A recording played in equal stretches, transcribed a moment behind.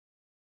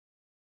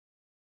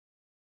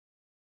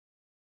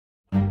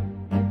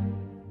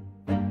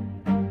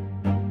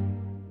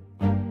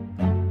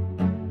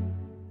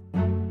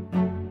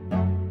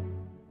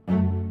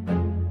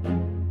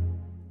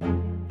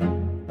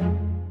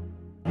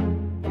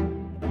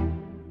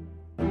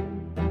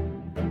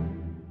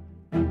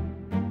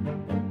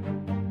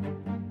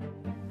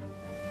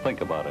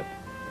Think about it.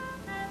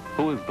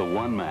 Who is the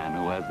one man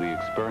who has the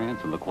experience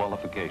and the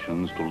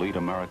qualifications to lead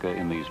America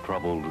in these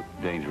troubled,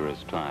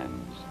 dangerous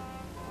times?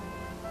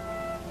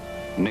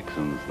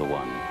 Nixon's the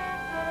one.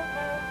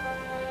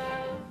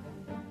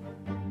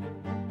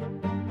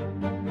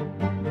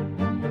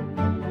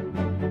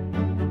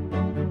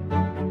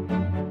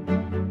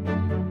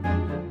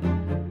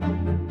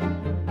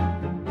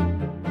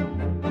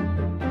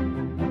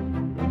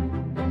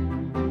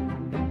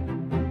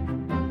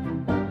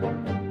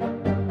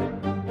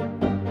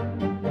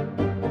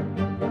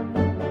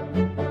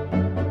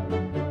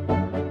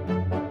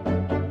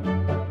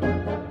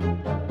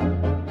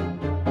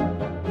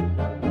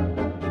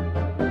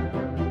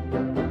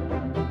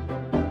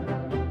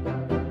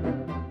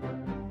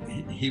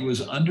 He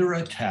was under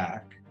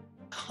attack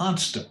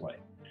constantly,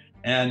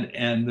 and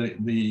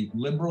the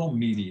liberal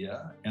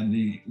media and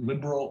the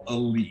liberal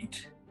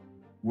elite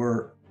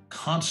were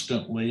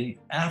constantly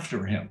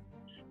after him.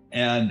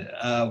 And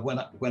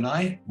when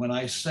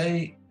I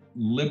say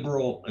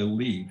liberal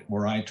elite,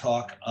 or I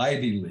talk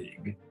Ivy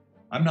League,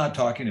 I'm not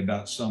talking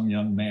about some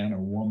young man or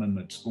woman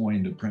that's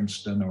going to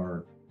Princeton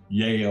or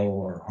Yale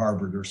or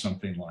Harvard or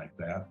something like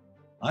that.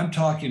 I'm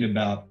talking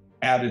about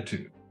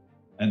attitude.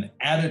 An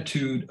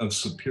attitude of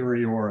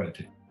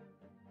superiority.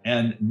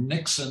 And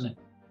Nixon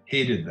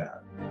hated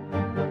that.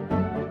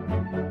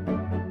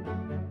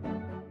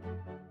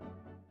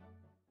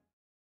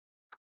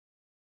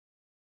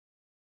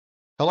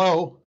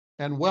 Hello,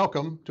 and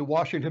welcome to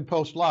Washington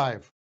Post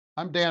Live.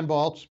 I'm Dan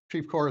Baltz,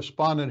 chief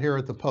correspondent here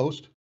at the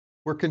Post.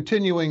 We're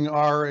continuing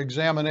our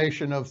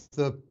examination of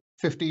the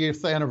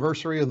 50th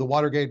anniversary of the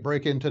Watergate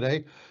break-in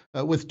today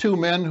with two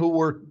men who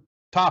were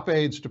top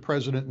aides to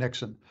President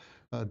Nixon.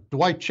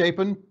 Dwight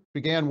Chapin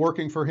began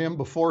working for him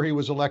before he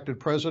was elected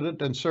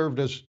president and served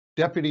as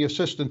deputy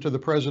assistant to the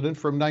president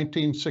from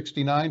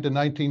 1969 to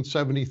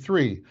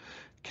 1973.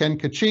 Ken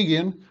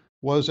Khachigian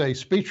was a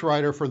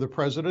speechwriter for the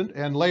president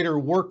and later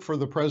worked for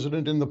the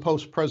president in the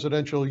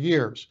post-presidential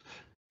years.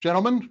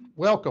 Gentlemen,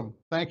 welcome.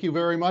 Thank you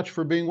very much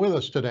for being with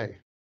us today.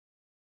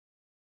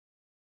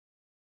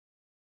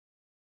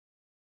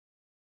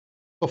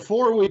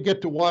 Before we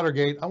get to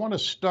Watergate, I want to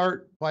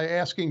start by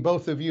asking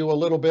both of you a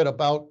little bit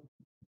about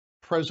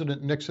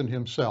President Nixon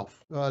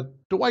himself.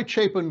 Dwight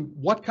Chapin,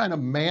 what kind of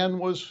man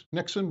was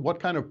Nixon? What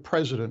kind of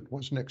president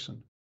was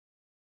Nixon?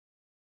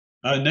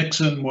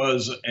 Nixon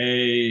was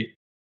an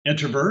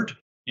introvert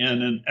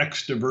in an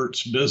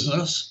extrovert's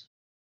business.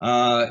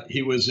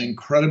 He was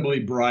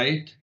incredibly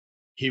bright.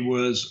 He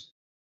was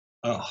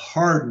a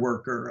hard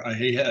worker.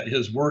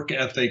 His work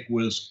ethic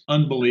was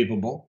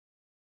unbelievable.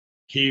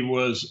 He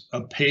was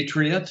a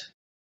patriot,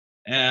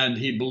 and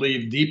he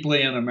believed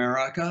deeply in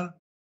America.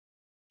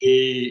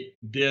 He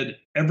did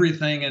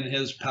everything in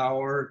his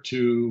power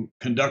to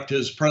conduct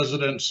his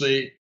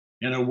presidency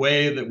in a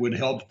way that would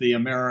help the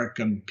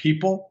American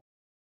people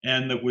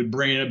and that would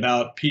bring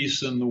about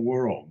peace in the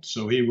world.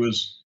 So he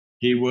was,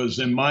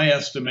 in my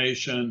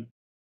estimation,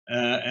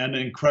 an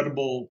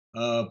incredible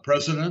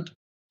president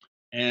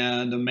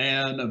and a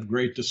man of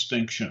great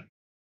distinction.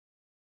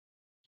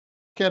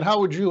 Ken,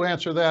 how would you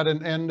answer that?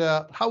 And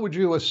how would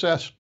you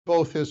assess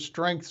both his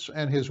strengths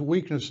and his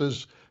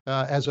weaknesses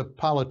as a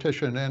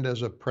politician and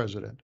as a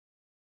president?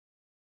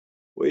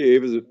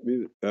 Well,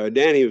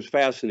 Danny was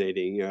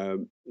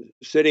fascinating.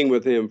 Sitting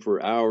with him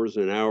for hours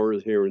and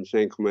hours here in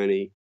San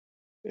Clemente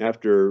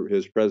after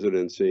his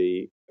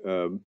presidency,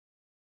 to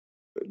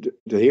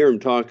hear him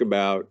talk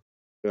about,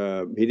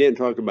 he didn't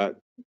talk about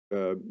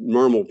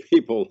normal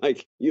people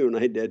like you and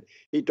I did.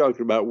 He talked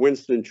about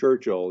Winston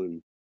Churchill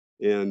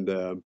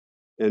and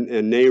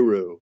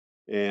Nehru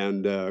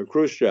and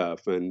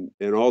Khrushchev and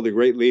all the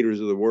great leaders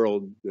of the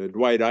world,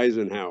 Dwight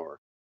Eisenhower,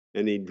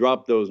 and he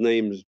dropped those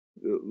names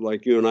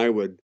like you and I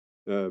would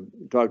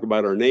talk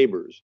about our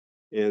neighbors.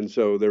 And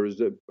so there was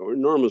an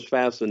enormous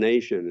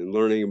fascination in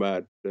learning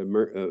about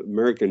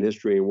American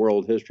history and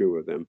world history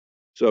with him.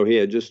 So he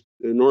had just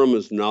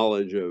enormous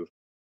knowledge of,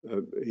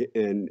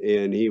 and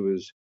he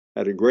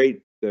had a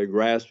great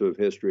grasp of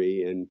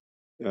history. And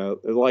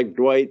like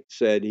Dwight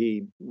said,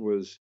 he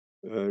was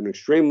an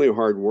extremely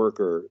hard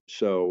worker.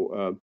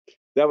 So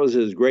that was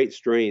his great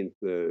strength,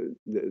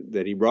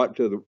 that he brought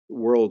to the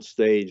world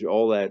stage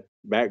all that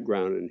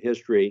background and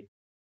history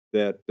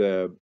that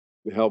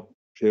helped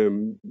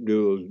him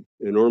do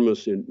those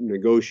enormous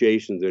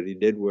negotiations that he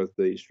did with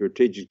the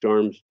strategic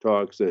arms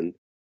talks and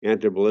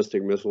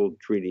anti-ballistic missile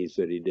treaties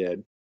that he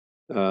did.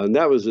 And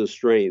that was his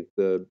strength.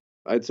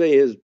 I'd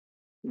say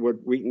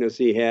what weakness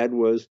he had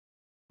was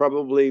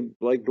probably,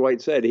 like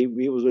Dwight said, he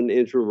was an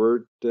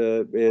introvert,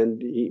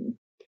 and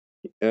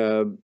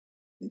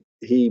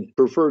he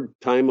preferred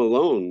time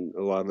alone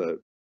a lot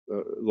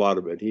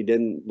of it. He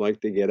didn't like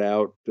to get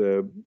out.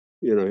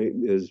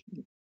 His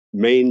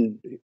main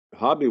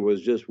hobby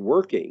was just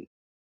working.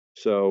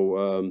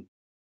 So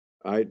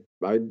I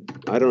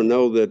don't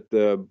know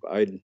that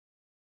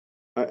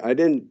I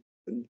didn't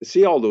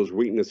see all those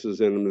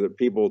weaknesses in him that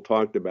people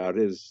talked about.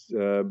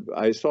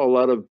 I saw a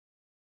lot of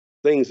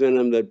things in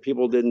him that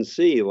people didn't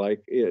see,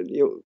 like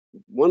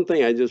one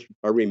thing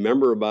I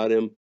remember about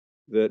him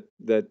that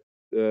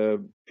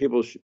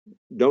people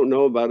don't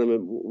know about him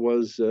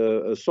was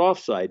a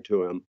soft side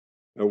to him.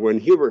 When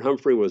Hubert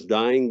Humphrey was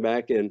dying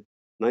back in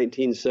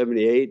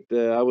 1978,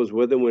 I was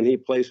with him when he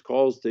placed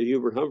calls to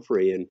Hubert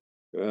Humphrey, and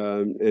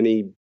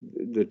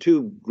the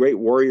two great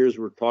warriors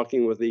were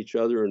talking with each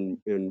other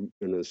in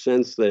a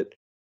sense that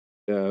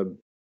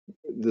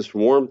this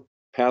warmth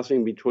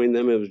passing between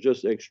them, it was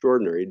just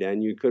extraordinary,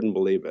 Dan. You couldn't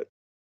believe it.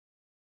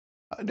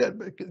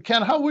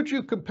 Ken, how would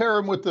you compare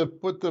him with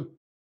the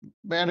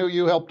man who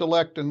you helped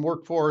elect and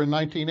work for in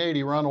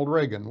 1980, Ronald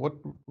Reagan? What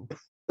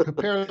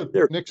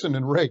compare Nixon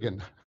and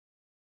Reagan?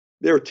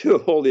 They're two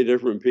wholly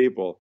different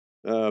people.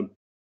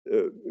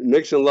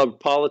 Nixon loved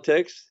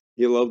politics.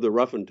 He loved the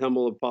rough and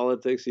tumble of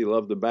politics. He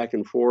loved the back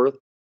and forth.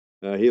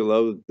 He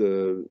loved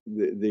the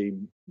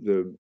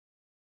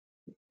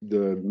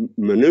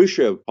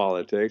minutia of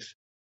politics,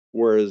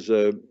 whereas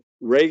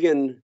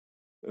Reagan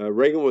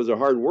was a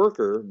hard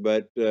worker,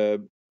 but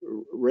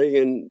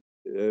Reagan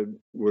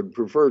would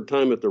prefer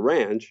time at the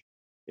ranch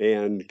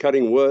and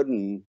cutting wood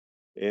and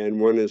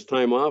when his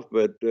time off.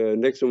 But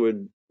Nixon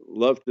would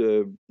love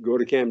to go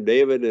to Camp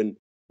David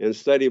and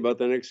study about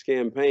the next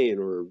campaign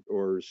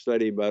or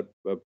study about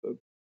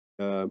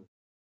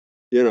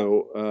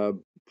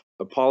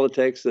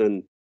politics,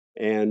 and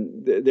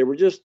they were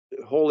just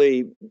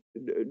wholly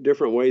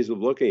different ways of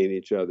looking at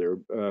each other.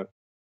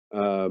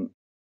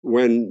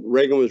 When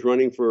Reagan was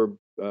running for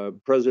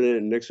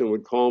president, Nixon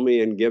would call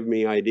me and give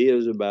me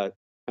ideas about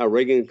how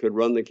Reagan could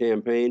run the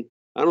campaign.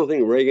 I don't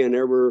think Reagan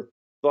ever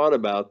thought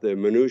about the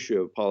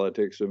minutia of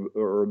politics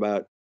or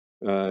about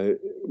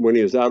when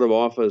he was out of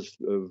office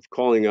of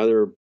calling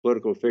other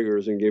political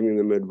figures and giving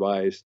them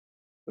advice.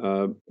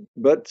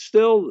 But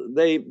still,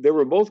 they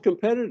were both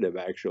competitive,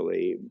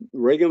 actually.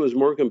 Reagan was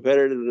more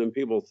competitive than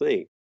people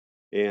think.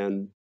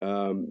 And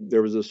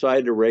there was a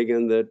side to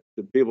Reagan that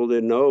the people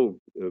didn't know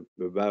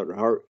about.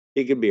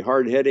 He could be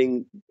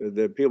hard-hitting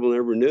that people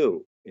never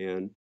knew.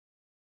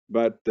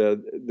 But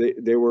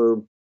they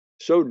were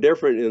so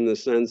different in the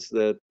sense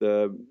that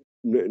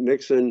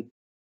Nixon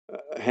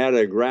had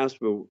a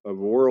grasp of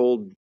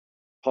world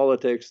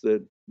politics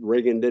that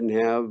Reagan didn't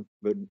have,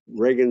 but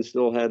Reagan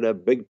still had a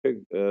big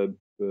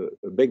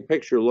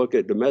picture look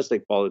at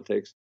domestic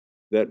politics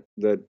that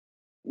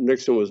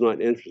Nixon was not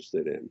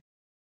interested in.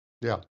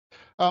 Yeah.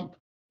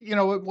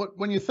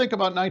 When you think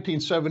about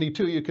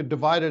 1972, you could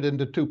divide it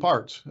into two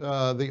parts.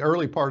 The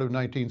early part of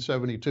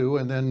 1972,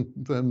 and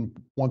then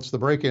once the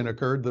break-in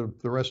occurred,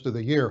 the rest of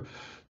the year.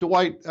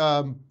 Dwight,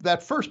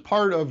 that first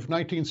part of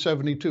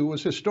 1972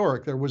 was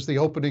historic. There was the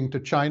opening to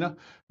China,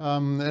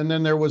 and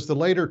then there was the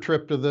later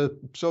trip to the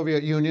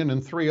Soviet Union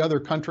and 3 other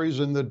countries,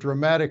 and the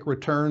dramatic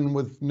return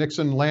with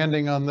Nixon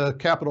landing on the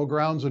Capitol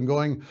grounds and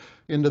going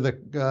into the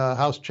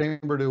House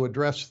chamber to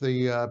address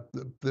the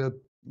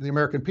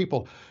American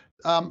people.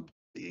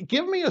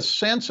 Give me a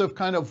sense of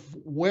kind of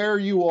where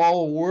you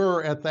all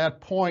were at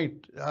that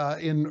point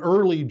in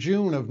early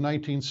June of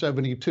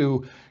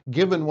 1972,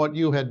 given what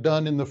you had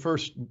done in the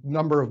first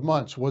number of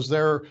months. Was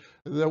there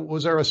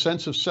a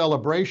sense of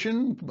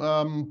celebration,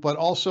 but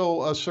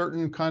also a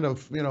certain kind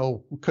of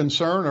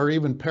concern or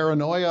even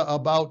paranoia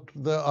about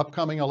the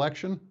upcoming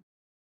election?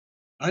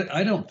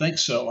 I don't think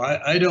so.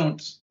 I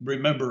don't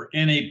remember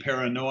any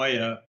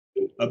paranoia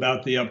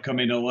about the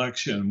upcoming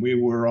election. We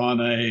were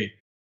on a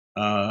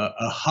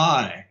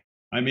high.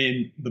 I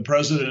mean, the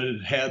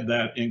president had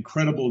that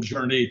incredible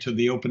journey to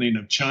the opening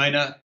of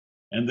China.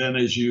 And then,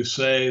 as you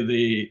say,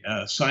 the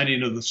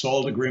signing of the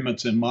SALT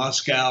agreements in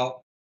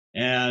Moscow.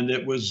 And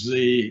it was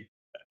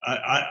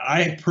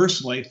I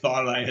personally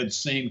thought I had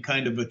seen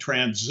kind of a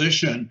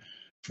transition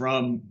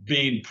from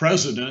being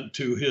president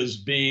to his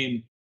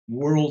being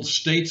world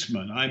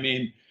statesman. I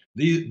mean,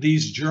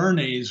 these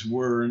journeys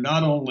were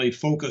not only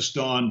focused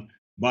on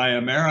by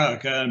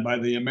America and by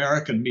the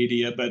American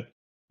media, but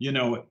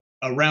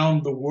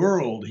around the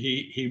world,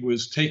 he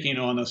was taking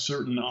on a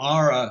certain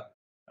aura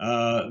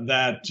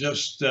that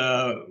just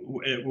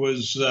it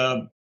was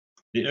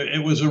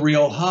a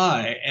real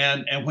high.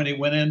 And when he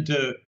went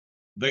into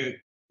the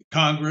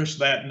Congress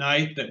that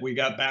night that we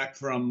got back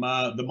from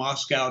the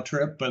Moscow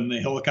trip and the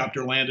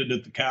helicopter landed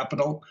at the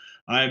Capitol,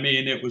 I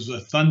mean, it was a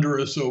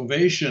thunderous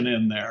ovation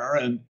in there.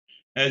 And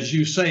as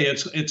you say,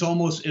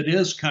 it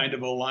is kind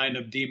of a line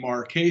of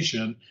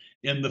demarcation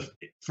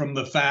from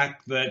the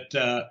fact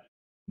that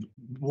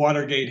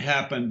Watergate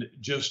happened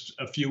just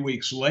a few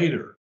weeks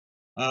later.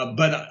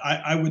 But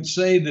I would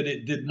say that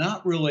it did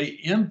not really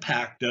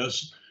impact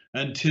us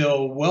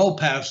until well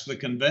past the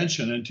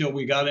convention, until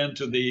we got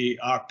into the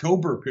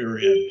October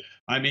period.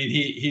 I mean,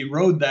 he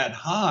rode that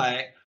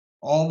high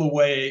all the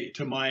way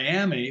to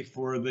Miami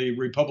for the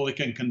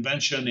Republican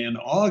convention in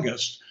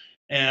August.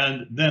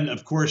 And then,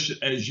 of course,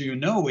 as you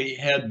know, he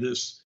had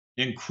this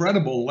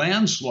incredible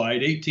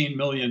landslide, 18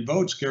 million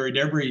votes, carried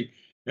every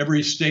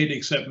state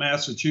except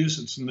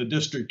Massachusetts and the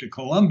District of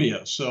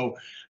Columbia. So,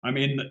 I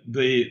mean,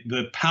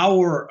 the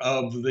power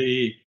of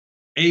the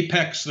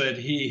apex that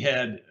he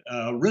had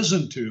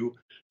risen to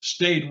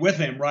stayed with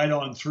him right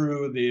on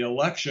through the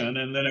election,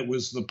 and then it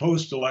was the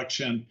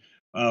post-election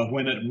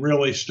when it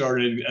really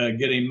started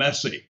getting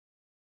messy.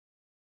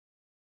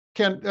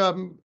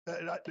 Ken,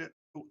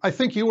 I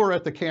think you were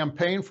at the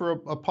campaign for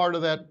a part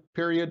of that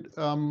period.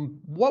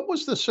 What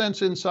was the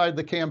sense inside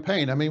the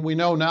campaign? I mean, we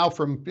know now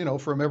from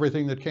from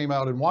everything that came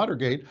out in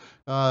Watergate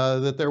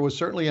that there was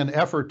certainly an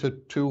effort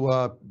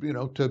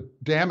to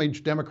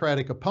damage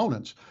Democratic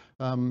opponents.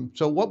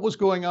 So, what was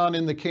going on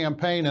in the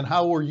campaign, and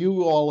how were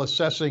you all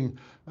assessing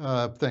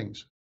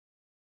things?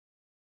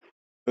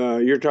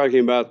 You're talking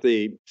about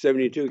the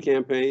 '72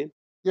 campaign?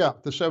 Yeah,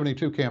 the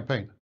 '72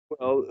 campaign.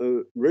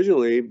 Well,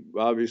 originally,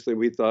 obviously,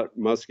 we thought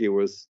Muskie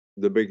was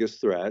the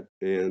biggest threat,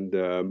 and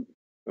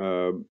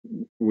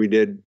we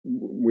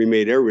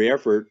made every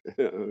effort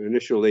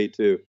initially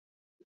to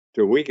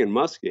weaken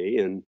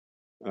Muskie, and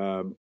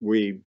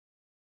we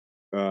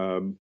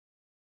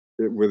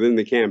within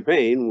the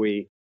campaign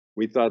we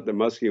thought that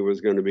Muskie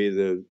was going to be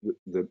the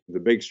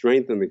big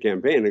strength in the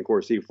campaign. Of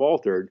course, he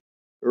faltered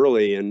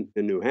early in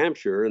New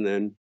Hampshire, and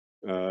then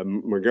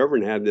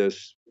McGovern had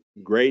this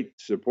great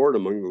support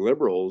among the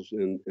liberals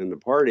in the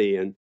party,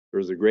 and there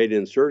was a great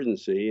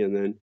insurgency, and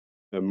then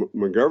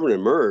McGovern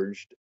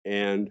emerged,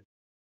 and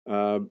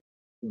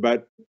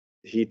but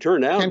he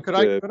turned out. Ken, could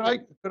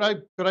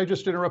I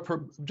just interrupt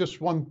for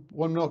just one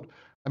note?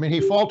 I mean,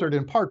 he faltered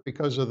in part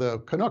because of the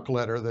Canuck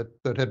letter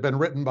that had been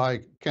written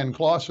by Ken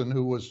Clausen,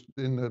 who was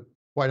in the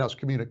White House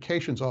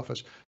Communications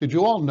Office. Did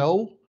you all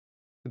know?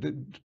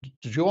 Did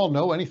you all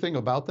know anything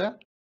about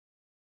that?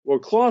 Well,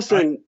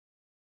 Clausen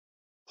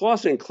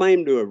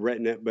claimed to have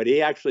written it, but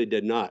he actually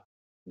did not,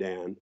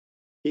 Dan.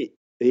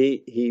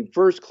 He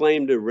first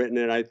claimed to have written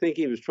it. I think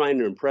he was trying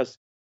to impress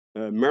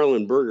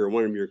Marilyn Berger,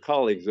 one of your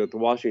colleagues at the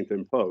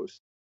Washington Post,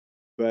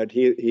 but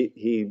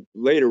he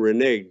later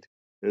reneged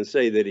and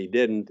say that he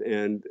didn't.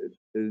 And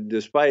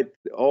despite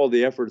all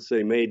the efforts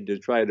they made to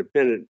try to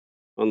pin it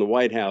on the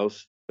White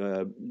House,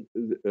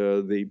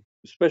 the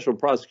special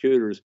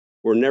prosecutors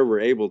were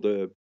never able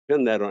to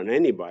pin that on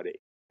anybody,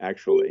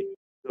 actually.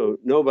 So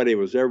nobody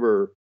was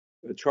ever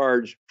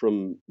charged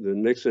from the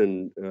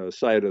Nixon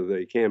side of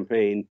the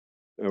campaign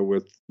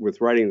with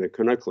writing the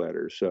Canuck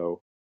letter.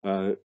 So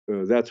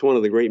that's one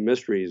of the great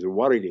mysteries of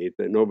Watergate,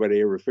 that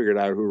nobody ever figured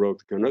out who wrote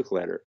the Canuck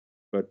letter.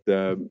 But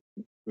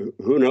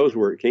who knows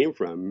where it came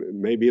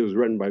from? Maybe it was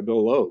written by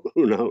Bill Loeb.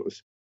 Who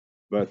knows?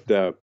 But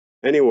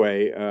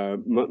anyway,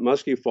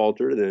 Muskie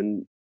faltered,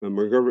 and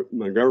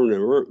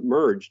McGovern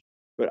emerged.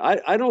 But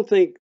I don't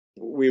think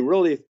we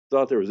really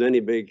thought there was any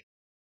big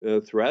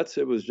threats.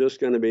 It was just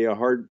going to be a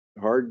hard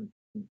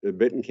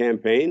bitten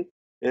campaign.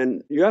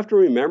 And you have to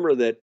remember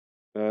that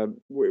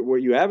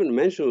what you haven't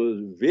mentioned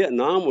was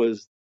Vietnam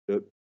was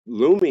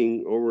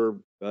looming over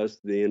us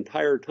the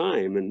entire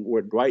time. And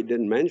what Dwight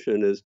didn't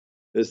mention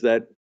is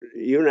that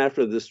even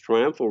after this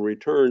triumphal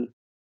return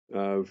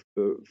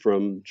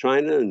from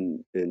China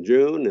in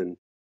June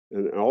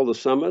and all the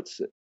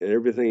summits and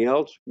everything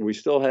else, we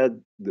still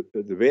had the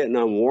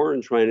Vietnam War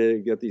and trying to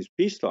get these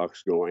peace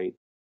talks going.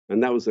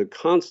 And that was a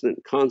constant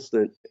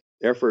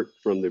effort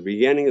from the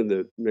beginning of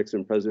the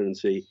Nixon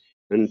presidency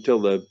until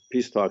the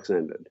peace talks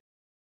ended.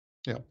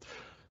 Yeah.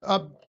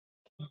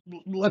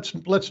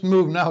 Let's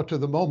move now to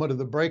the moment of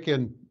the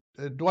break-in.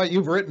 Dwight,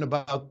 you've written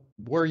about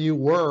where you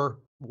were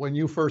when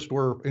you first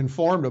were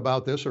informed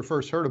about this or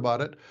first heard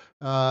about it.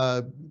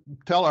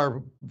 Tell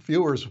our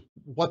viewers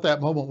what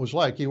that moment was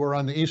like. You were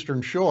on the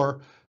Eastern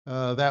Shore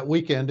that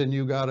weekend, and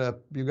you got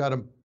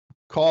a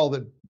call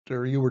that,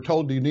 or you were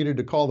told you needed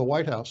to call the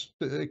White House.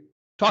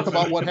 Talk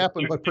about what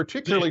happened, but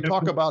particularly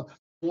talk about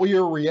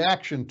your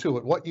reaction to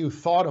it, what you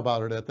thought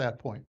about it at that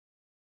point.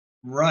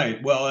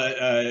 Right. Well,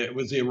 it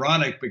was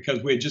ironic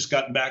because we had just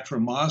gotten back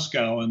from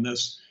Moscow, and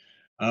this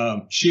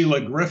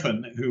Sheila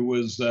Griffin, who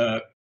was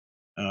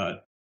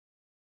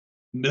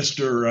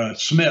Mr.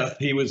 Smith,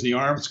 he was the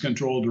arms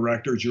control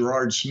director,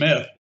 Gerard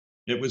Smith.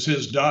 It was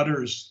his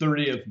daughter's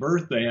 30th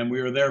birthday, and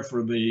we were there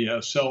for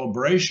the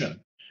celebration.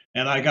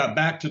 And I got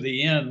back to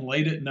the inn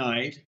late at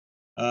night.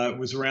 It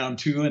was around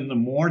 2 in the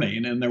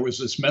morning, and there was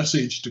this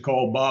message to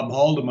call Bob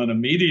Haldeman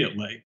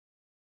immediately.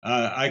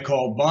 I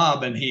called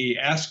Bob, and he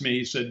asked me,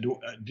 he said,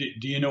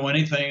 do you know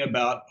anything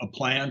about a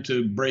plan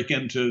to break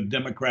into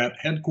Democrat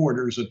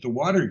headquarters at the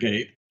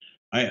Watergate?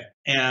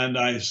 And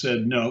I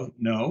said, no.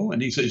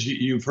 And he says,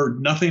 you've heard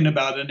nothing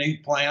about any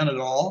plan at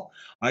all?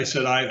 I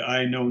said,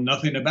 I know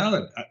nothing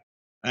about it.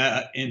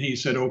 And he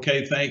said,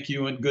 okay, thank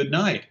you and good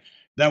night.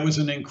 That was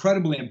an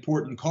incredibly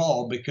important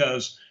call,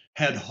 because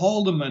had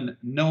Haldeman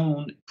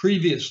known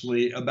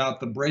previously about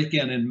the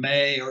break-in in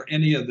May or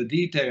any of the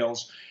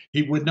details,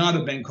 he would not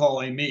have been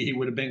calling me. He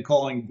would have been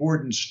calling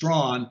Gordon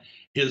Strawn,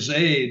 his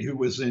aide, who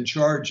was in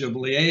charge of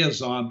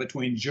liaison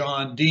between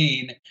John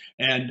Dean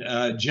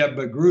and Jeb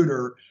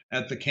Magruder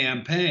at the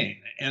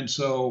campaign. And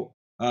so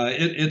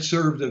it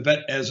served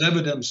as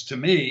evidence to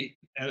me,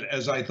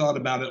 as I thought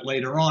about it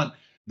later on,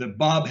 that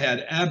Bob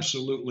had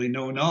absolutely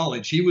no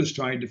knowledge. He was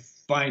trying to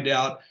find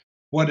out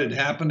what had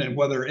happened and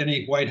whether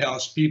any White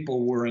House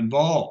people were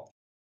involved.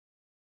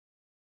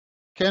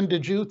 Ken,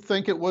 did you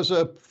think it was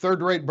a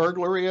third-rate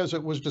burglary as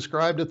it was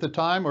described at the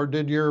time, or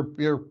did your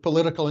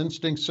political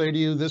instincts say to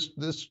you, this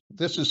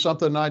is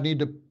something I need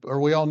to, or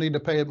we all need to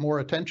pay more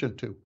attention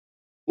to?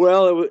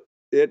 Well,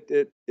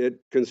 it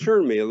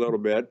concerned me a little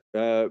bit.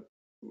 I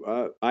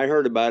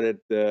heard about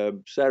it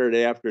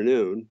Saturday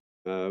afternoon.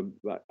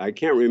 I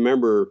can't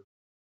remember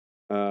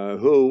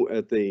who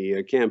at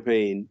the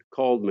campaign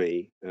called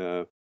me.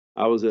 I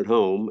was at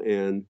home,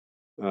 and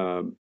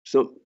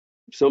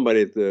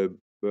somebody at the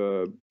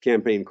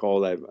campaign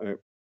called. I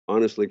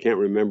honestly can't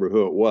remember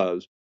who it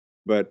was,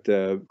 but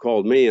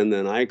called me, and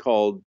then I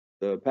called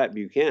Pat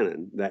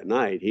Buchanan that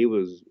night. He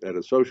was at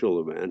a social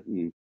event,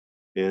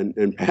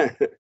 and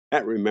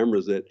Pat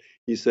remembers it.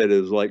 He said it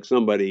was like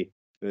somebody.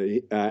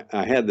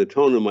 I had the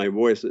tone of my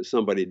voice that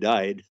somebody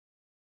died,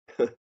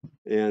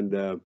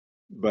 and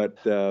but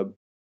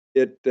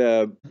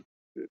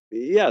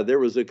yeah, there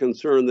was a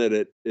concern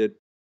that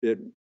it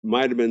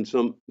might have been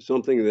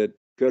something that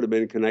could have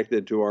been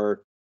connected to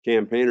our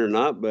campaign or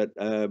not, but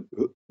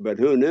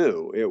who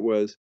knew? It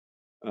was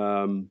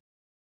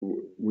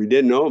we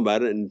didn't know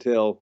about it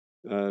until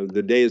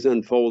the days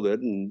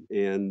unfolded,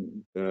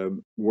 and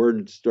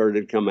word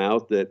started to come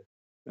out that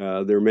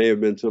there may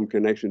have been some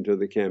connection to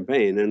the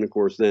campaign, and of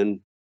course, then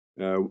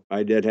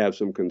I did have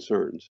some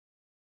concerns.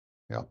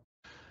 Yeah,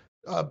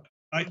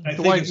 I think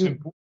Dwight, it's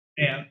important.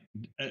 And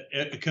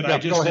could yeah, I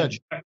just go ahead.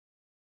 inject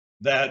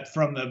that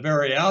from the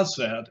very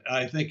outset?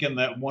 I think in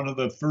that one of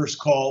the first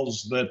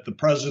calls that the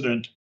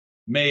president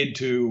made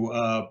to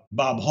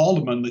Bob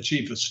Haldeman, the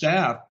chief of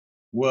staff,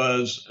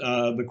 was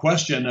the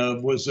question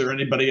of, was there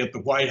anybody at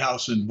the White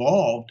House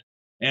involved?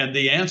 And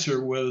the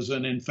answer was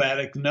an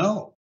emphatic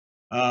no.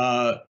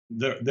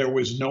 There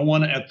was no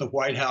one at the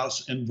White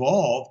House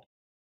involved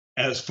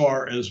as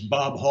far as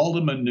Bob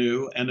Haldeman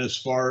knew and as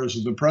far as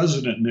the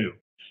president knew.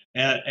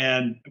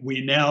 And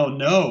we now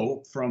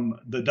know from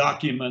the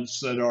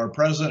documents that are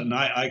present, and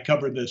I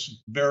covered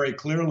this very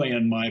clearly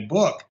in my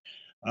book,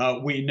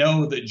 we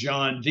know that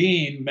John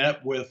Dean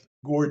met with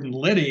Gordon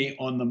Liddy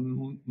on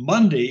the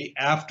Monday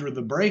after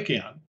the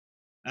break-in.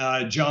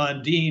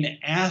 John Dean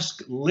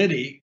asked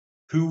Liddy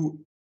who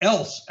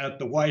else at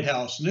the White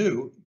House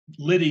knew.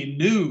 Liddy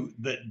knew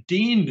that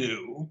Dean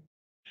knew,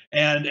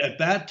 and at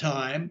that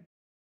time,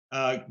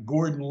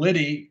 Gordon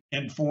Liddy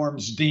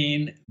informs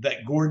Dean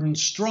that Gordon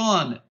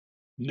Strachan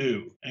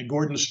knew, and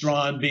Gordon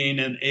Strachan being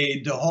an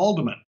aide to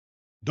Haldeman.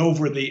 Those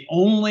were the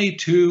only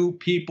two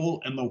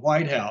people in the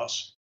White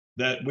House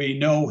that we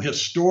know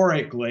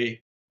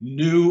historically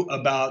knew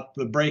about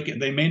the break-in.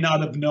 They may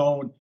not have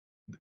known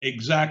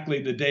exactly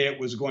the day it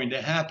was going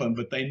to happen,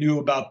 but they knew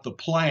about the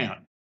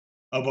plan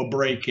of a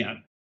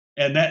break-in.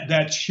 And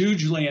that's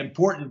hugely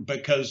important,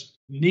 because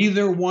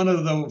neither one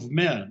of those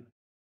men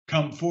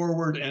come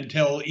forward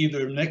until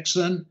either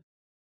Nixon,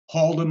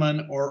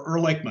 Haldeman, or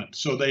Ehrlichman.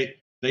 So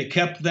they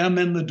kept them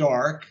in the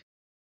dark,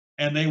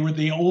 and they were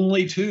the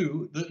only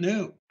two that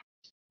knew.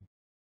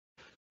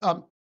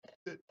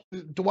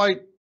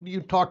 Dwight,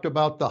 you talked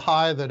about the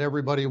high that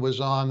everybody was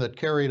on that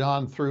carried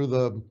on through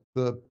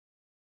the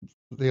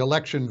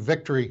election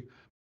victory.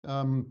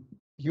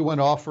 You went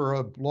off for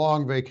a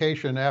long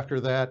vacation after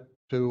that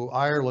to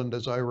Ireland,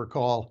 as I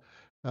recall,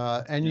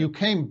 and you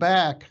came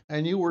back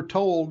and you were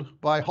told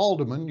by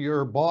Haldeman,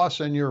 your boss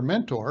and your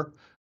mentor,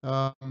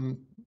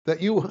 that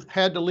you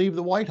had to leave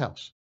the White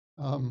House.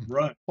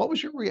 Right. What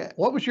was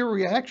your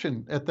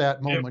reaction at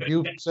that moment?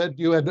 You said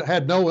you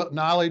had no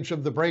knowledge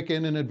of the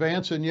break-in in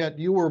advance, and yet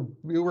you were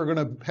going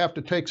to have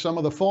to take some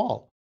of the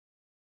fall.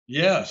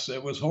 Yes,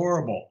 it was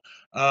horrible.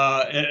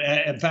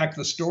 In fact,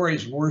 the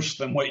story's worse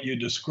than what you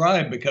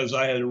described, because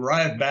I had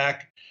arrived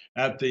back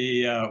at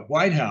the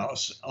White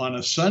House on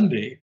a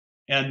Sunday,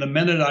 and the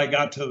minute I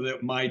got to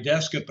my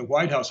desk at the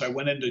White House, I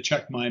went in to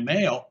check my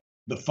mail.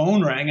 The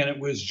phone rang, and it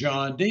was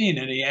John Dean,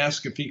 and he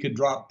asked if he could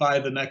drop by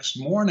the next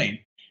morning.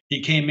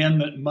 He came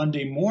in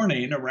Monday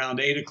morning around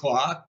 8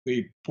 o'clock.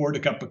 We poured a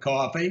cup of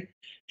coffee.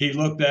 He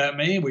looked at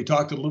me. We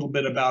talked a little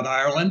bit about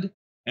Ireland.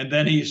 And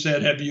then he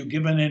said, "Have you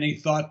given any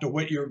thought to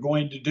what you're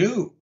going to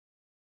do?"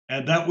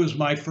 And that was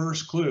my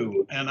first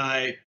clue. And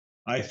I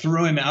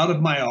threw him out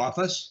of my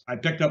office. I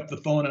picked up the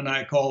phone and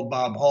I called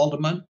Bob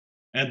Haldeman.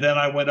 And then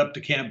I went up to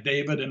Camp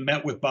David and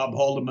met with Bob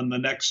Haldeman the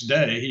next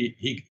day.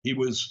 He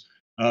was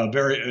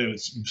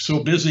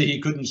so busy he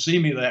couldn't see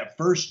me that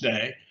first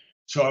day.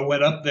 So I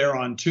went up there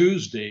on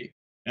Tuesday,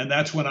 and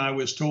that's when I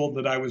was told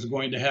that I was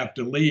going to have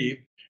to leave.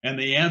 And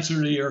the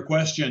answer to your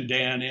question,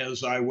 Dan,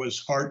 is I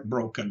was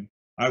heartbroken.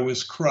 I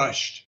was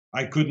crushed.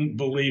 I couldn't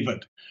believe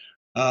it.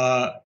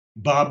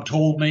 Bob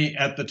told me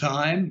at the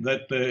time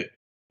that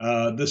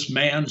this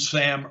man,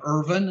 Sam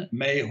Ervin,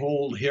 may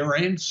hold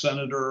hearings,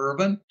 Senator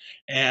Ervin,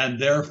 and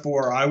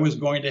therefore I was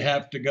going to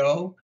have to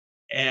go,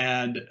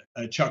 and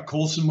Chuck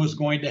Colson was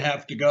going to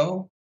have to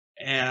go,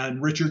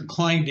 and Richard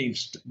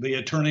Kleindienst, the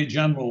Attorney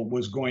General,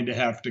 was going to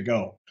have to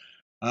go.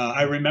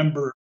 I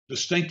remember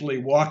distinctly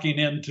walking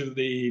into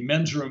the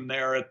men's room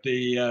there at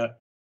the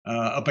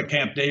up at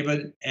Camp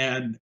David,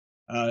 and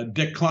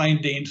Dick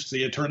Kleindienst,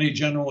 the Attorney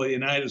General of the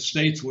United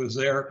States, was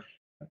there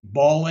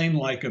bawling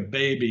like a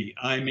baby.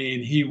 I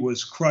mean, he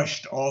was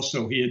crushed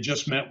also. He had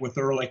just met with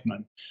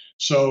Ehrlichman.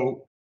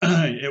 So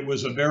it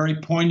was a very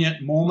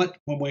poignant moment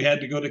when we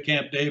had to go to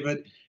Camp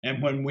David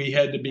and when we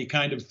had to be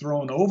kind of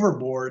thrown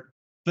overboard,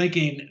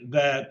 thinking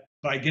that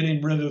by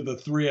getting rid of the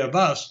three of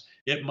us,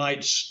 it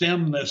might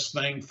stem this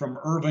thing from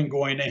Irvin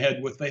going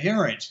ahead with the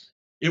hearings.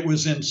 It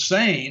was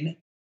insane.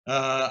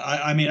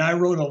 I mean, I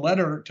wrote a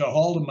letter to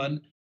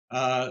Haldeman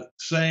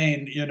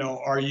saying, you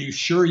know, are you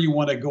sure you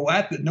want to go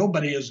at that?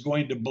 Nobody is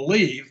going to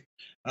believe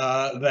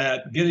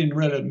that getting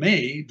rid of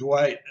me,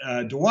 Dwight,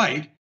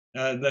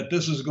 that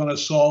this is going to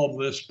solve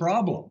this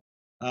problem.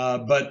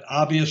 But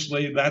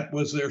obviously, that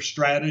was their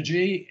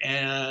strategy,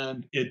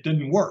 and it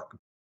didn't work.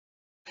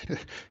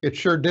 It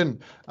sure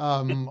didn't.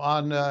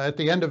 At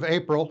the end of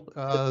April,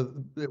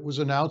 it was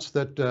announced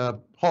that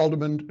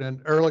Haldeman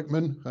and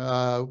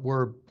Ehrlichman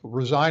were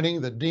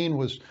resigning, that Dean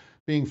was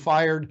being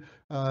fired.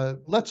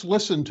 Let's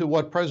listen to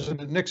what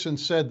President Nixon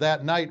said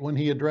that night when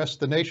he addressed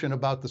the nation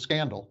about the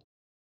scandal.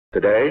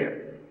 Today,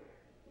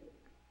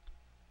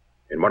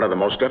 in one of the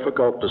most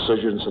difficult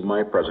decisions of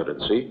my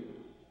presidency,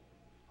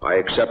 I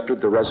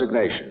accepted the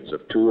resignations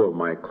of two of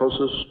my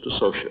closest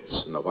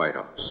associates in the White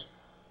House,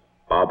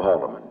 Bob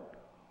Haldeman,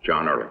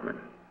 John Ehrlichman,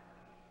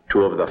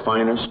 two of the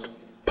finest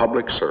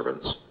public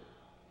servants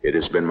it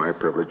has been my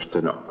privilege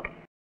to know.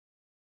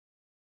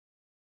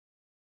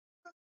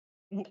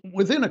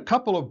 Within a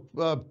couple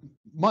of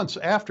months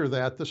after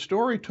that, the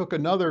story took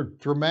another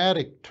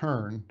dramatic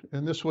turn,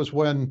 and this was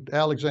when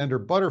Alexander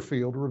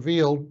Butterfield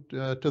revealed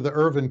to the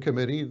Irvin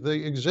Committee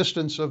the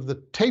existence of the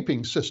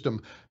taping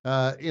system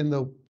in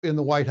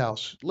the White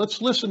House.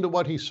 Let's listen to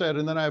what he said,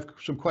 and then I have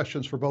some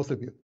questions for both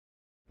of you.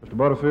 Mr.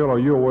 Butterfield, are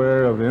you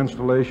aware of the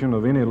installation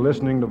of any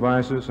listening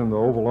devices in the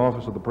Oval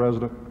Office of the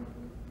President?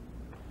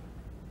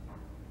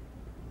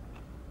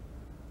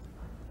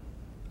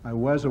 I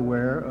was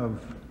aware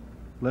of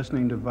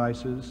listening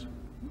devices.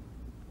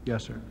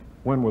 Yes, sir.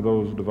 When were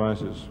those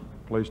devices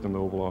placed in the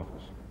Oval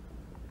Office?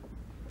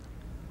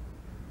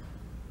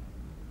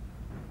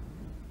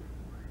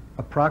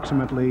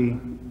 Approximately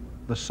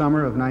the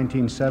summer of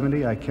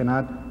 1970. I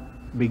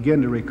cannot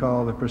begin to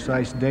recall the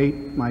precise date.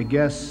 My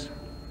guess,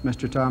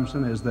 Mr.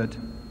 Thompson, is that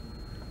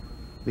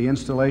the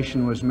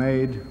installation was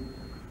made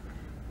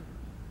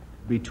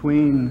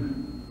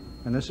between,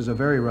 and this is a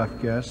very rough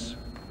guess,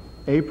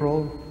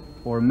 April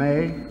or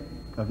May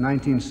of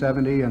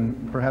 1970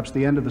 and perhaps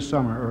the end of the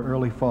summer or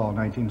early fall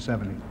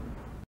 1970.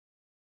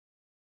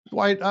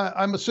 Dwight,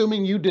 I'm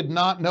assuming you did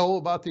not know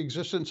about the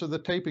existence of the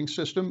taping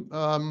system.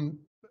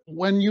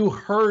 When you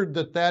heard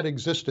that that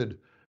existed,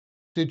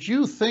 did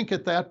you think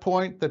at that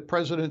point that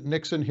President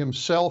Nixon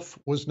himself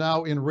was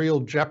now in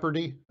real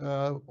jeopardy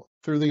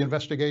through the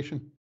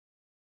investigation?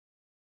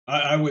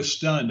 I was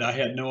stunned. I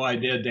had no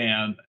idea,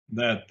 Dan,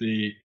 that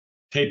the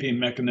taping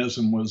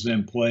mechanism was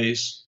in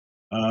place.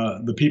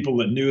 The people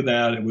that knew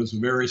that, it was a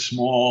very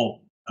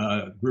small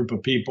group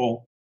of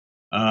people.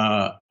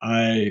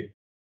 I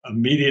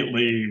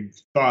immediately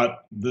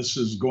thought this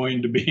is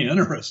going to be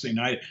interesting.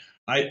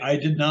 I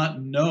did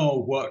not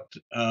know what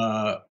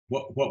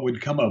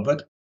would come of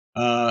it.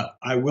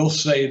 I will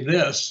say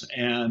this,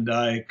 and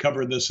I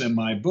cover this in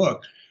my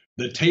book,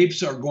 the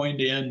tapes are going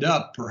to end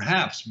up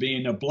perhaps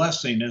being a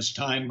blessing as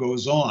time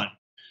goes on,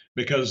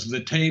 because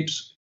the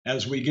tapes,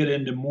 as we get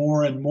into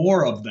more and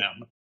more of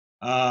them,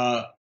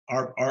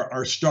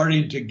 are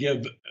starting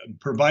to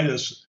provide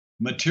us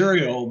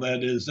material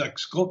that is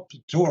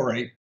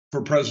exculpatory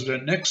for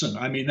President Nixon.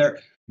 I mean,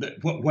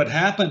 what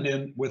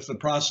happened with the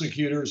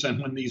prosecutors and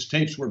when these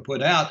tapes were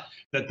put out,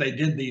 that they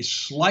did these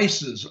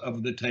slices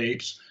of the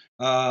tapes,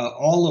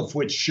 all of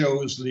which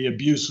shows the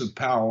abuse of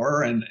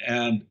power and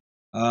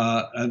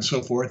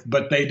so forth,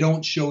 but they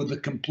don't show the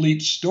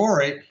complete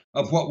story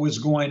of what was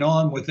going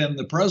on within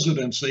the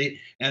presidency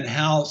and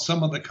how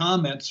some of the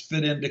comments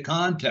fit into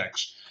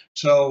context.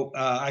 So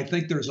I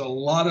think there's a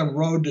lot of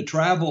road to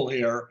travel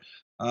here.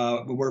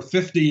 We're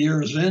 50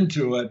 years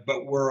into it,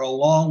 but we're a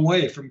long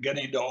way from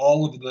getting to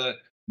all of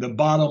the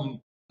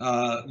bottom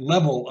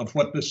level of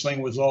what this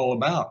thing was all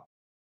about.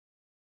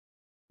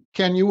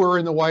 Ken, you were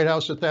in the White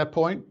House at that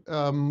point.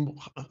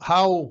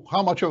 How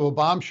much of a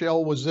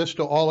bombshell was this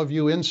to all of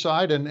you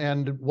inside,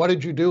 and what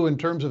did you do in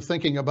terms of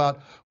thinking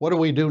about what do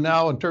we do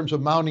now in terms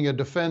of mounting a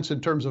defense,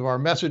 in terms of our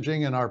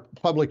messaging and our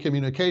public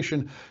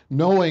communication,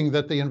 knowing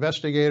that the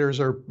investigators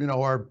are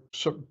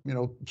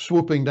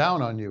swooping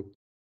down on you?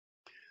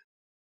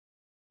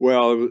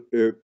 Well,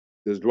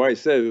 as Dwight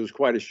said, it was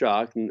quite a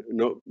shock.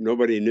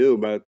 Nobody knew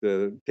about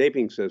the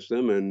taping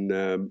system, and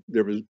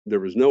there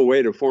was no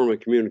way to form a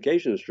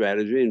communication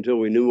strategy until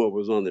we knew what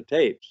was on the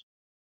tapes.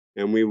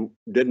 And we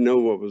didn't know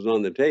what was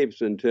on the tapes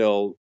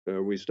until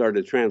we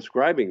started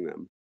transcribing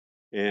them.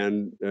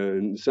 And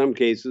in some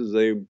cases,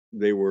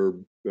 they were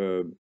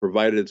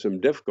provided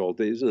some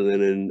difficulties, and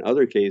then in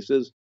other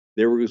cases,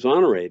 they were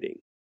exonerating.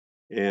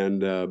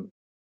 And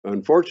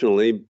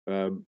unfortunately,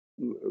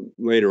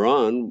 later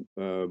on,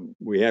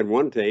 we had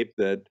one tape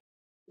that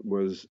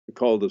was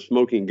called the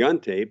smoking gun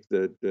tape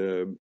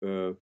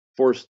that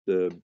forced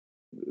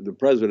the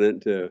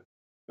president to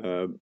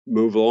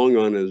move along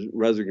on his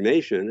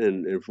resignation.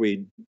 And if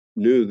we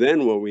knew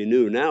then what we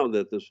knew now,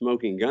 that the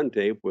smoking gun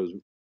tape was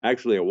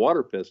actually a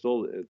water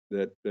pistol,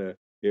 that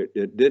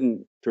it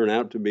didn't turn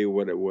out to be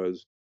what it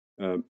was,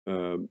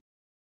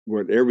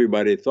 what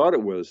everybody thought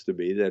it was to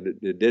be, that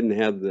it didn't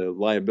have the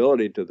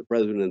liability to the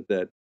president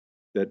that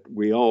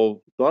we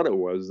all thought it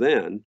was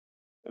then.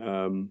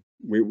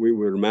 We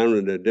would have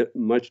mounted a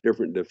much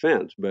different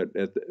defense. But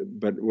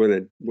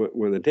when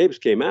the tapes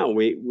came out,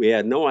 we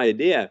had no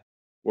idea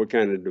what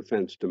kind of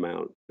defense to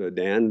mount,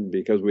 Dan,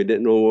 because we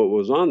didn't know what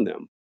was on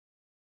them.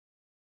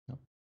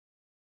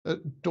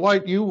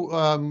 Dwight, you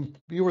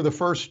were the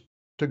first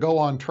to go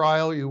on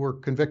trial. You were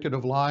convicted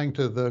of lying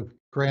to the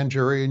grand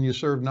jury, and you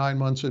served 9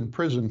 months in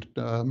prison.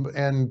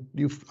 And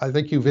I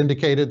think you've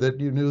indicated that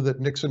you knew that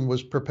Nixon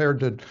was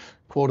prepared to,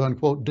 quote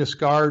unquote,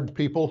 discard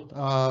people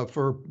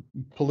for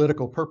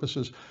political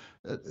purposes.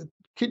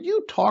 Can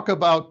you talk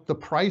about the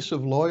price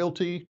of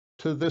loyalty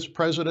to this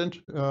president?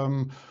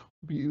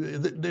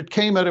 It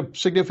came at a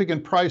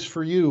significant price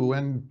for you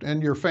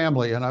and your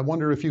family, and I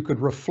wonder if you could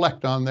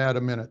reflect on that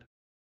a minute.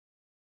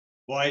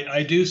 Well,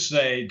 I do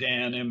say,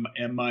 Dan,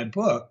 in my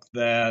book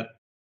that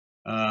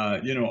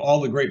all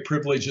the great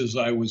privileges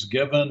I was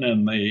given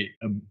and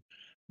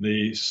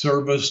the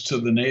service to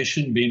the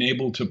nation, being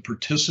able to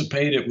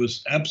participate, it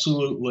was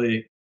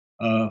absolutely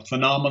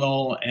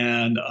phenomenal,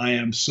 and I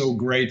am so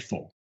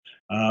grateful.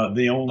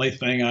 The only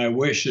thing I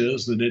wish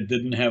is that it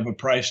didn't have a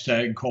price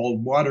tag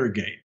called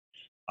Watergate.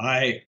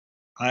 I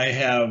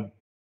have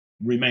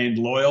remained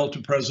loyal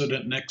to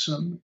President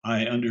Nixon.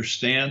 I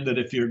understand that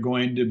if you're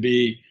going to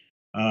be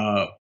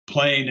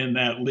playing in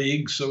that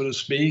league, so to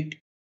speak,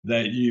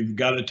 that you've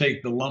got to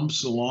take the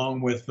lumps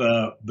along with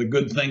the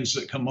good things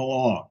that come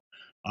along.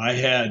 I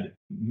had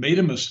made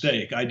a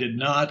mistake. I did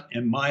not,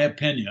 in my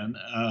opinion,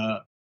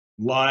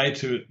 lie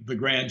to the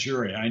grand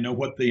jury. I know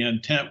what the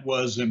intent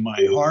was in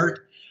my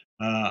heart.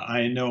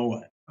 I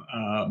know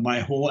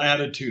my whole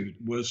attitude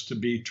was to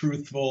be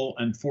truthful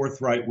and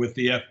forthright with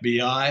the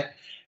FBI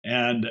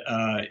and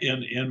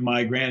in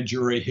my grand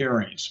jury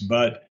hearings.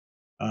 But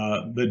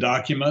the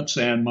documents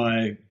and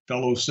my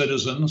fellow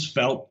citizens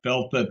felt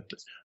that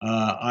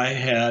I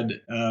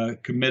had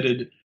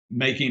committed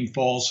making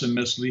false and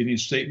misleading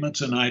statements,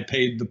 and I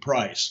paid the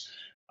price.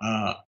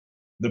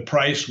 The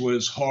price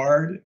was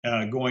hard.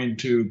 Going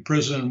to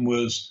prison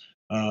was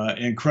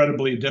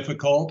incredibly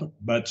difficult,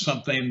 but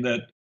something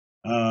that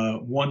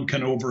one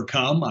can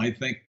overcome. I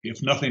think,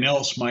 if nothing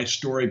else, my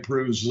story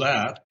proves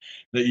that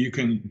you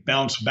can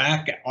bounce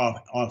back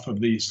off of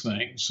these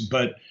things.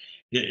 But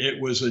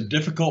it was a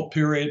difficult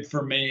period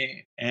for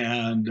me,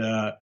 and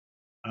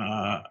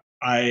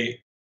I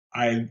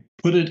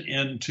put it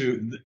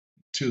into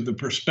the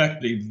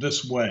perspective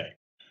this way.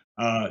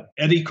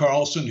 Eddie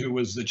Carlson, who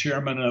was the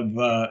chairman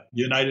of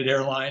United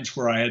Airlines,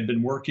 where I had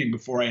been working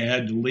before I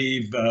had to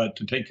leave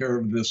to take care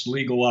of this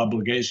legal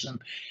obligation,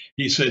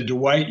 he said,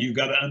 "Dwight, you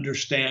got to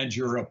understand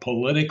you're a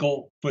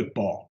political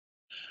football."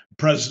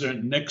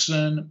 President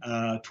Nixon,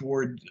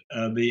 toward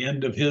the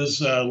end of his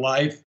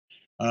life,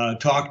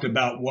 talked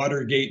about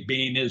Watergate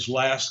being his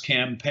last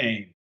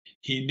campaign.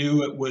 He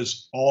knew it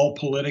was all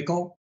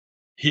political.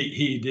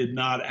 He did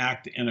not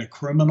act in a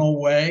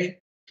criminal way,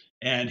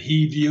 and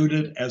he viewed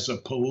it as a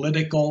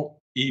political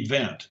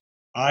event.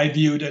 I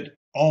viewed it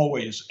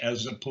always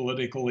as a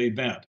political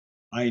event.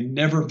 I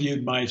never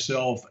viewed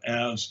myself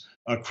as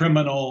a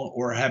criminal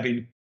or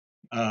having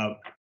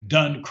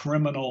done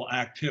criminal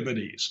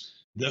activities.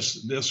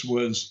 This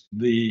was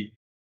the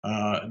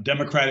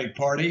Democratic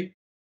Party,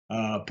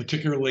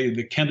 particularly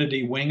the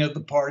Kennedy wing of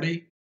the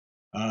party.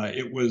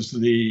 It was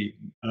the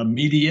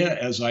media,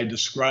 as I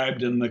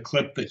described in the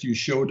clip that you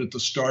showed at the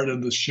start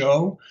of the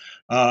show.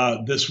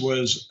 This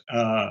was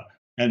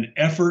an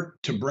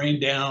effort to bring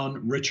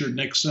down Richard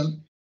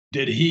Nixon.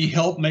 Did he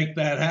help make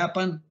that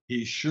happen?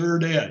 He sure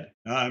did.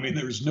 I mean,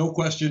 there's no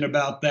question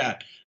about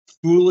that.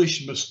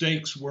 Foolish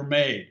mistakes were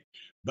made.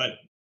 But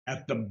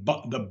at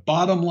the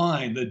bottom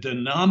line, the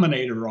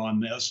denominator on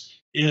this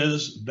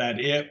is that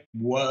it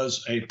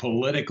was a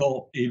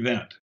political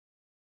event.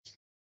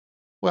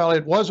 Well,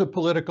 it was a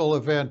political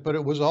event, but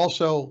it was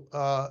also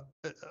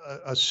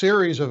a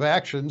series of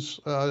actions,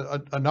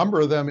 a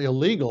number of them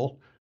illegal,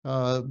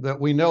 that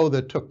we know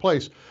that took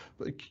place.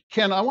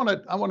 Ken, I want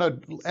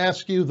to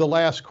ask you the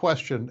last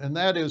question, and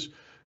that is,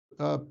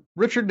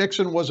 Richard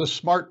Nixon was a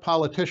smart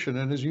politician,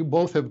 and as you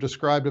both have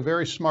described, a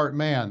very smart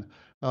man.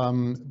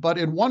 But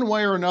in one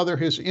way or another,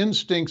 his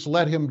instincts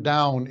let him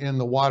down in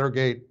the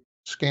Watergate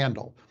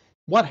scandal.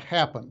 What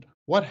happened?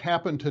 What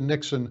happened to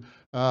Nixon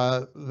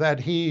that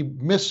he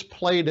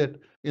misplayed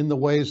it in the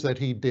ways that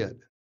he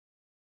did?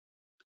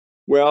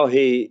 Well,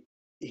 he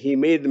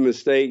made the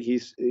mistake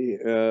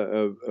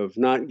of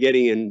not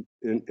getting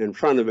in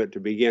front of it to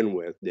begin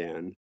with,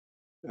 Dan.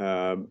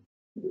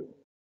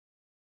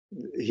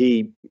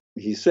 He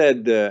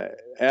said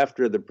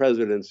after the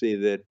presidency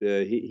that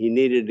he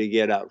needed to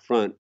get out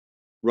front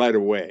right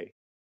away,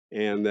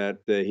 and that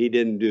he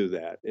didn't do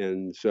that,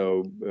 and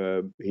so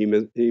he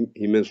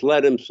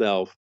misled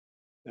himself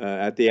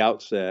at the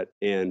outset,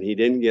 and he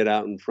didn't get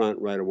out in front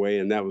right away,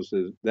 and that was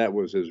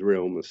his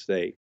real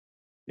mistake.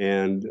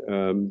 And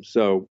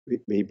so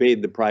he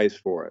paid the price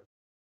for it.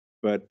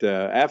 But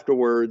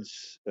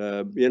afterwards,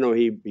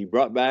 he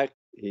brought back,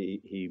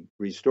 he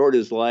restored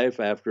his life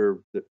after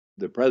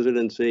the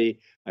presidency.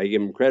 I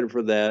give him credit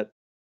for that.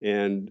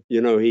 And,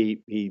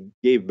 he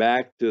gave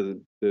back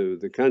to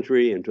the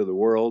country and to the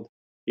world.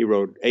 He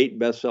wrote 8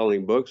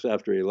 best-selling books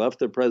after he left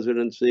the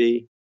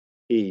presidency.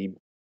 He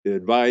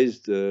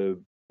advised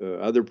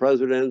other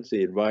presidents.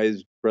 He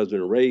advised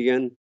President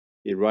Reagan.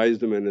 He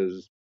advised him in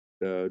his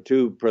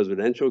 2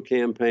 presidential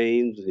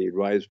campaigns. He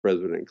advised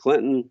President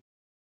Clinton.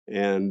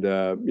 And,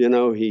 I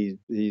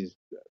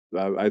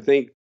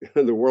think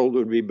the world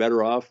would be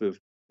better off if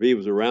he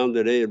was around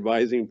today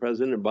advising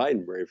President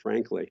Biden, very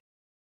frankly.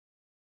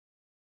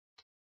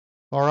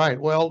 All right.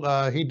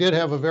 Well, he did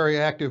have a very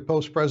active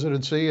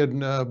post-presidency,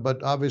 and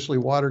but obviously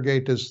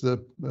Watergate is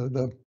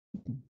the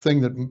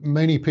thing that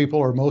many people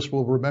or most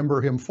will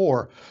remember him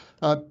for.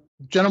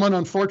 Gentlemen,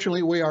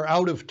 unfortunately, we are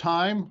out of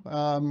time.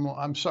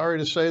 I'm sorry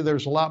to say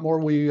there's a lot more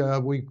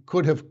we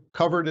could have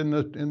covered in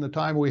the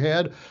time we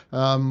had.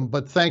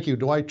 But thank you,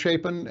 Dwight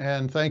Chapin,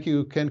 and thank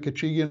you, Ken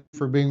Khachigian,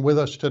 for being with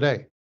us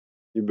today.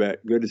 You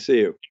bet. Good to see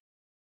you.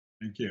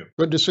 Thank you.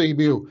 Good to see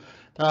you.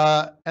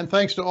 And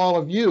thanks to all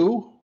of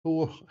you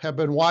who have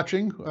been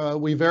watching.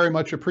 We very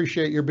much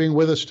appreciate your being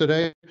with us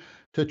today.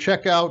 To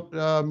check out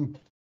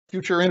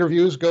future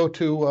interviews, go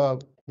to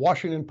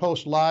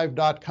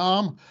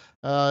WashingtonPostLive.com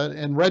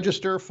and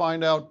register,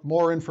 find out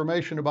more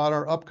information about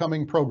our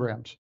upcoming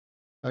programs.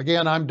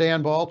 Again, I'm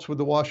Dan Baltz with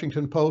the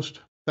Washington Post.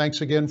 Thanks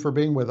again for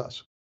being with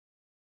us.